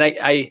question. And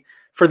I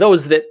for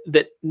those that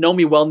know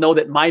me well, know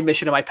that my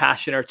mission and my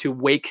passion are to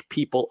wake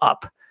people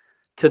up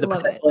to the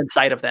potential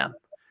inside of them,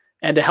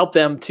 and to help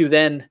them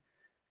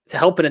to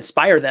help and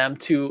inspire them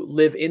to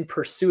live in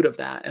pursuit of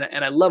that.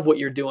 And I love what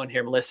you're doing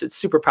here, Melissa. It's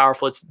super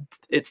powerful.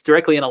 It's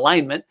directly in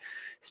alignment,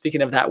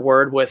 speaking of that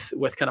word, with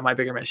kind of my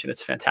bigger mission.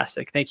 It's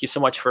fantastic. Thank you so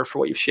much for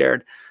what you've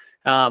shared.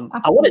 I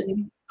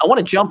want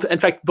to jump. In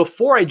fact,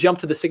 before I jump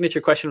to the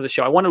signature question of the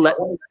show, I want to let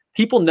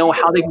people know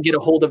how they can get a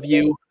hold of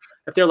you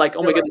if they're like,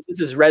 oh my goodness, this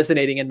is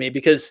resonating in me,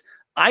 because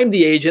I'm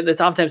the agent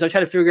that's oftentimes I'm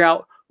trying to figure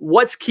out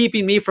what's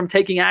keeping me from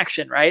taking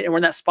action, right? And we're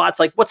in that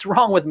spot's like, what's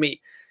wrong with me?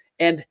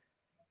 And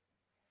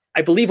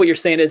I believe what you're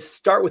saying is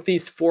start with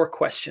these 4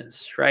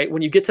 questions, right?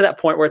 When you get to that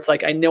point where it's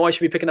like, I know I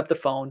should be picking up the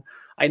phone.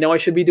 I know I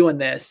should be doing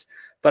this,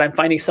 but I'm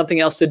finding something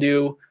else to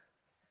do.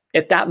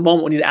 At that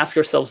moment, we need to ask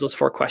ourselves those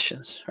 4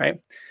 questions, right?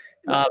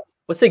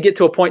 Let's say get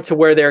to a point to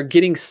where they're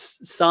getting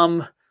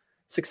some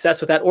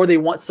success with that, or they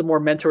want some more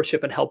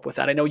mentorship and help with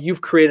that. I know you've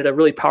created a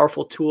really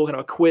powerful tool, kind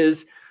of a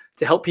quiz,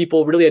 to help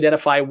people really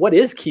identify what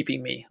is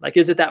keeping me. Like,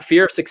 is it that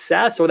fear of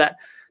success, or that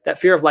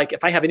fear of like,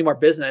 if I have any more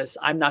business,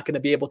 I'm not going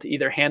to be able to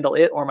either handle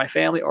it or my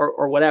family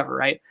or whatever,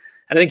 right?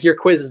 And I think your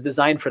quiz is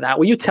designed for that.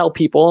 Will you tell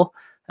people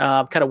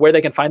kind of where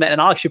they can find that? And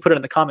I'll actually put it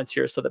in the comments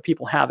here so that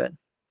people have it.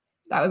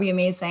 That would be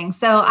amazing.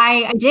 So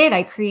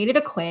I created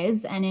a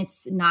quiz, and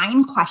it's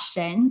 9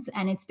 questions,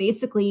 and it's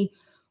basically,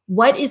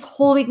 what is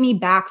holding me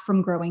back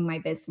from growing my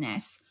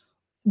business?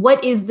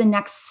 What is the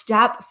next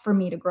step for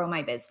me to grow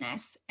my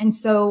business? And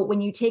so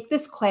when you take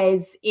this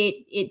quiz,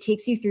 it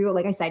takes you through,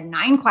 like I said,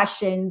 9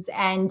 questions,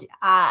 and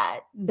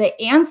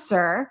the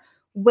answer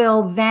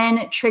will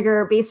then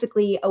trigger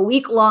basically a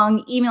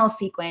week-long email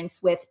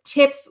sequence with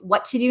tips,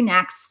 what to do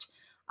next.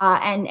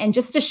 And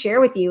just to share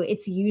with you,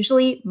 it's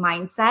usually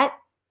mindset,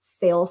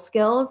 sales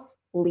skills,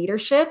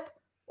 leadership,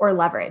 or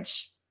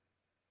leverage.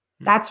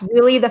 That's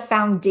really the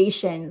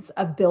foundations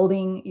of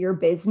building your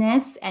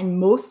business. And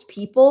most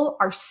people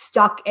are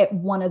stuck at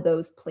one of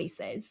those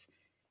places.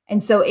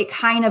 And so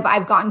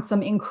I've gotten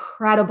some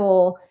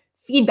incredible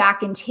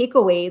feedback and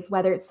takeaways,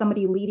 whether it's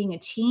somebody leading a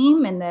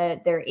team and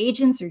their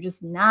agents are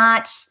just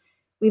not,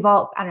 I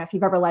don't know if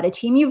you've ever led a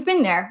team, you've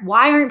been there.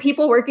 Why aren't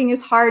people working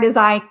as hard as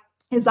I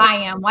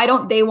am? Why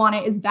don't they want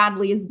it as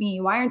badly as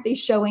me? Why aren't they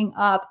showing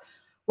up?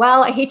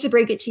 Well, I hate to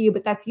break it to you,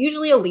 but that's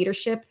usually a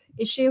leadership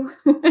issue.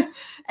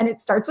 And it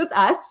starts with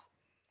us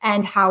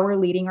and how we're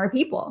leading our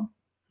people.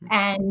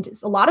 And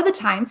a lot of the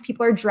times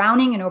people are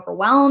drowning and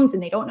overwhelmed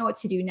and they don't know what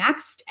to do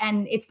next.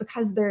 And it's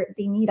because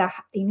they need a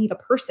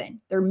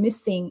person. They're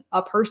missing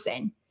a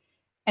person.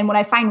 And what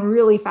I find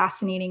really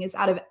fascinating is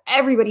out of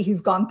everybody who's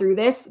gone through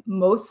this,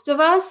 most of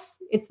us,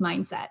 it's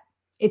mindset.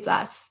 It's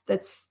us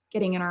that's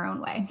getting in our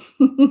own way.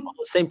 All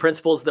the same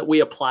principles that we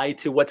apply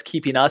to what's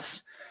keeping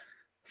us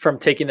from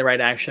taking the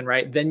right action,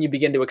 right? Then you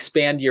begin to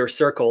expand your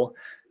circle.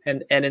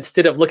 And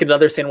instead of looking at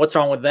others saying, what's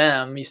wrong with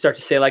them? You start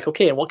to say like,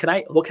 okay, and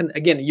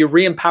again, you're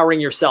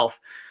re-empowering yourself.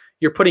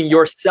 You're putting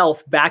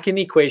yourself back in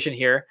the equation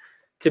here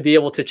to be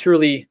able to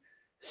truly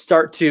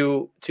start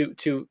to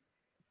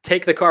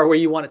take the car where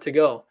you want it to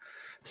go.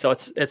 So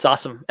it's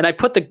awesome. And I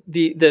put the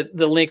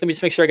link, let me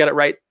just make sure I got it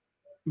right.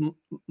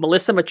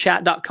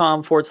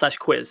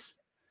 melissamachat.com/quiz.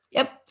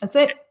 Yep, that's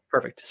it.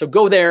 Perfect. So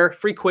go there,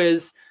 free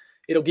quiz.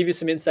 It'll give you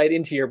some insight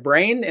into your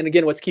brain. And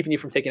again, what's keeping you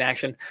from taking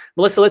action.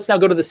 Melissa, let's now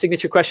go to the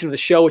signature question of the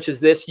show, which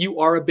is this.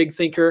 You are a big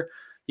thinker.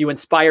 You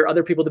inspire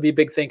other people to be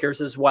big thinkers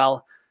as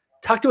well.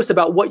 Talk to us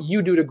about what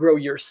you do to grow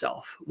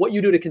yourself, what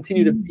you do to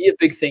continue to be a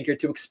big thinker,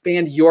 to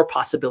expand your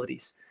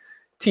possibilities.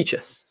 Teach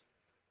us.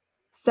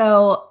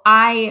 So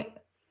I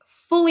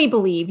fully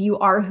believe you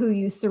are who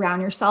you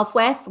surround yourself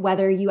with,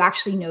 whether you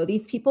actually know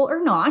these people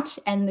or not.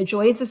 And the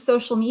joys of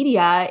social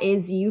media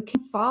is you can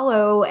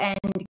follow and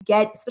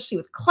get, especially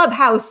with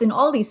Clubhouse and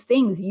all these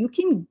things, you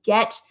can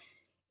get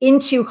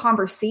into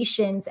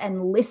conversations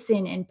and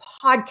listen and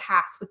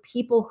podcasts with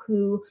people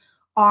who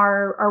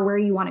are where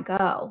you want to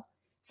go.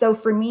 So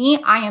for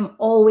me, I am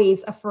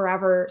always a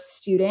forever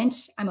student.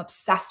 I'm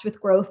obsessed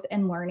with growth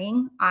and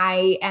learning.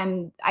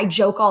 I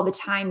joke all the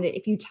time that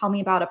if you tell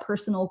me about a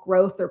personal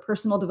growth or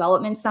personal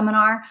development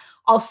seminar,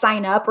 I'll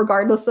sign up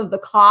regardless of the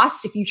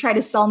cost. If you try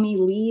to sell me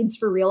leads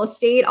for real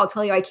estate, I'll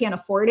tell you I can't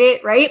afford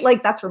it, right?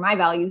 Like that's where my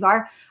values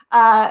are.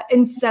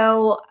 And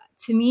so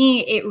to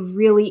me, it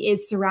really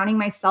is surrounding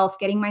myself,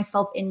 getting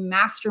myself in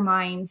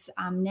masterminds.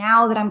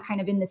 Now that I'm kind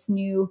of in this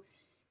new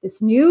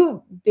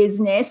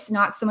business,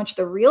 not so much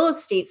the real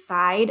estate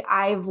side,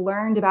 I've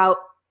learned about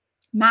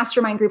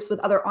mastermind groups with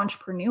other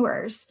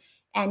entrepreneurs.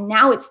 And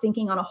now it's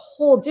thinking on a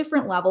whole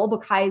different level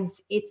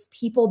because it's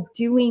people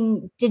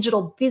doing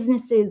digital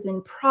businesses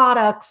and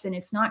products, and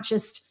it's not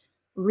just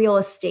real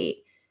estate.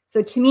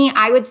 So to me,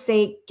 I would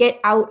say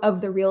get out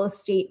of the real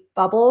estate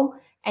bubble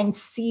and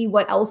see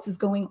what else is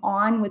going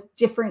on with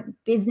different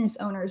business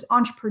owners,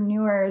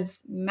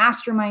 entrepreneurs,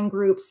 mastermind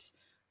groups.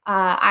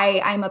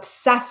 I'm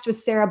obsessed with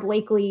Sarah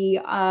Blakely,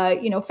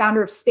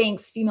 founder of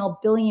Spanx, female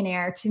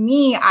billionaire. To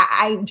me,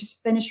 I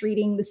just finished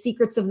reading The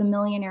Secrets of the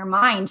Millionaire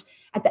Mind.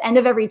 At the end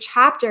of every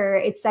chapter,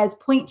 it says,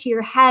 point to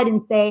your head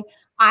and say,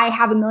 I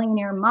have a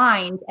millionaire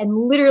mind. And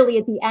literally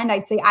at the end,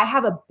 I'd say, I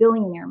have a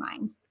billionaire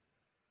mind.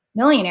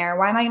 Millionaire,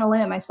 why am I going to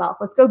limit myself?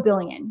 Let's go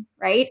billion,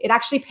 right? It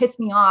actually pissed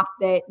me off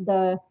that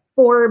the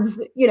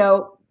Forbes,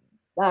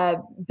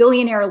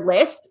 billionaire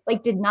list,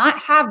 did not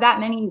have that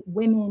many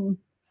women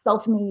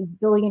self-made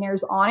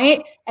billionaires on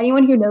it.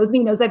 Anyone who knows me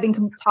knows I've been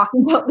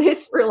talking about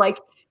this for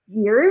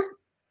years.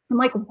 I'm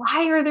like,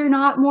 why are there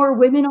not more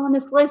women on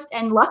this list?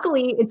 And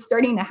luckily it's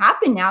starting to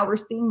happen now. We're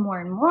seeing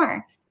more and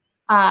more.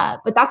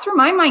 But that's where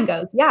my mind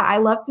goes. Yeah, I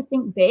love to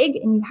think big,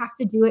 and you have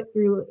to do it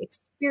through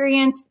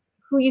experience,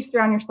 who you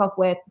surround yourself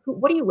with,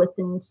 what are you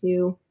listening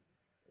to?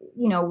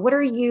 What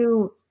are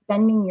you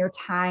spending your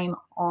time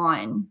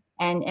on?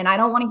 And I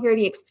don't want to hear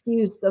the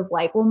excuse of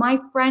well, my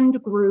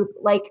friend group,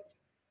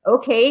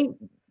 okay,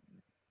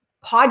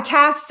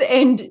 podcasts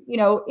and,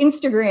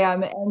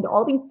 Instagram and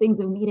all these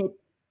things have made it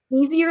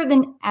easier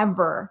than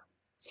ever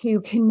to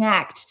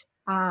connect.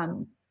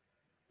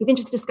 Even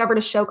just discovered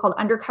a show called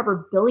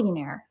Undercover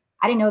Billionaire.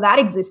 I didn't know that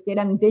existed.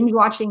 I'm binge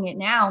watching it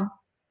now.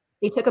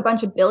 They took a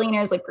bunch of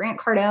billionaires like Grant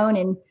Cardone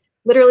and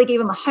literally gave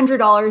them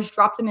 $100,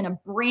 dropped them in a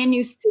brand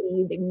new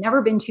city they've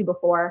never been to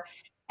before.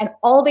 And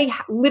all they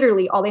had was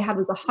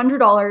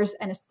 $100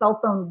 and a cell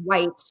phone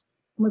wiped,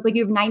 and was like,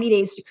 you have 90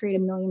 days to create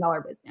 $1 million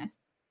business.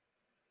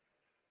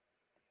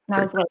 And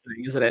I was like,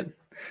 isn't it?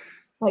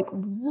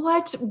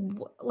 What?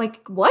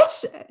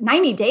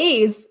 90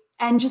 days?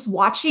 And just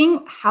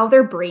watching how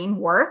their brain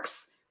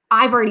works,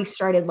 I've already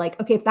started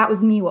okay, if that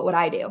was me, what would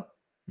I do?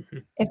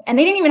 Mm-hmm. And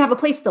they didn't even have a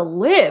place to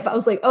live. I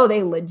was like, oh,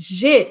 they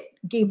legit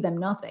gave them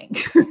nothing.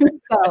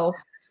 So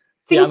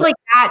things like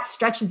that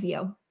stretches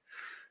you.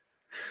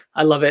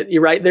 I love it.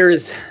 You're right.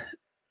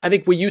 I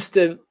think we used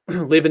to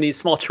live in these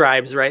small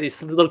tribes, right?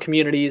 These little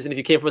communities. And if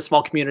you came from a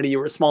small community, you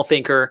were a small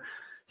thinker,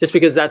 just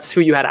because that's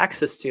who you had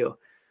access to.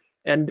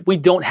 And we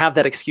don't have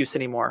that excuse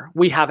anymore.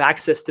 We have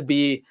access to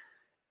be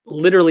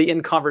literally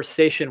in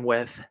conversation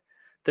with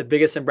the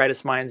biggest and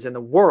brightest minds in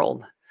the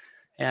world.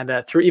 And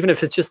through, even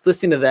if it's just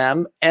listening to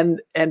them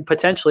and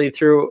potentially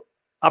through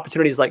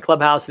opportunities like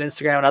Clubhouse and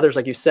Instagram and others,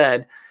 like you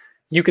said,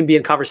 you can be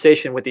in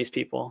conversation with these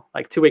people,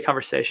 like two-way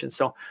conversation.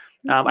 So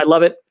I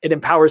love it. It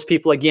empowers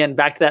people. Again,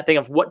 back to that thing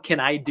of what can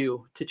I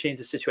do to change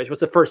the situation?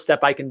 What's the first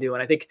step I can do?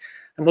 And I think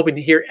I'm hoping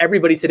to hear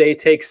everybody today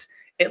takes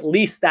at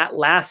least that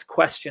last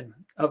question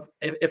of,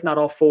 if not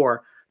all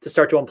four, to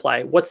start to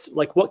apply.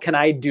 What can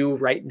I do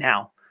right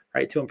now,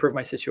 right, to improve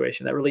my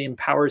situation? That really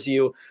empowers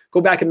you. Go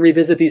back and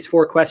revisit these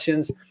 4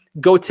 questions.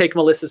 Go take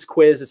Melissa's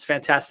quiz. It's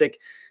fantastic.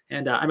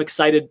 And I'm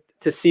excited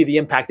to see the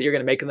impact that you're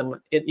going to make in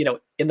them,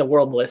 in the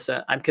world,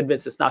 Melissa. I'm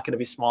convinced it's not going to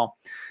be small.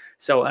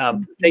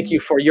 So thank you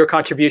for your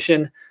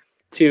contribution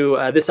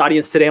to this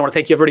audience today. I want to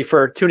thank you everybody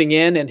for tuning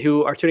in and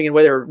who are tuning in,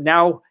 whether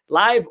now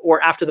live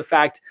or after the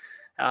fact.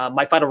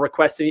 My final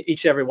request to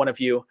each and every one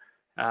of you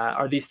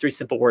are these 3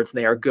 simple words, and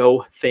they are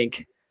go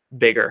think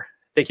bigger.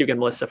 Thank you again,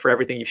 Melissa, for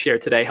everything you shared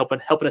today, helping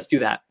us do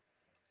that.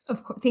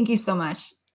 Of course. Thank you so much.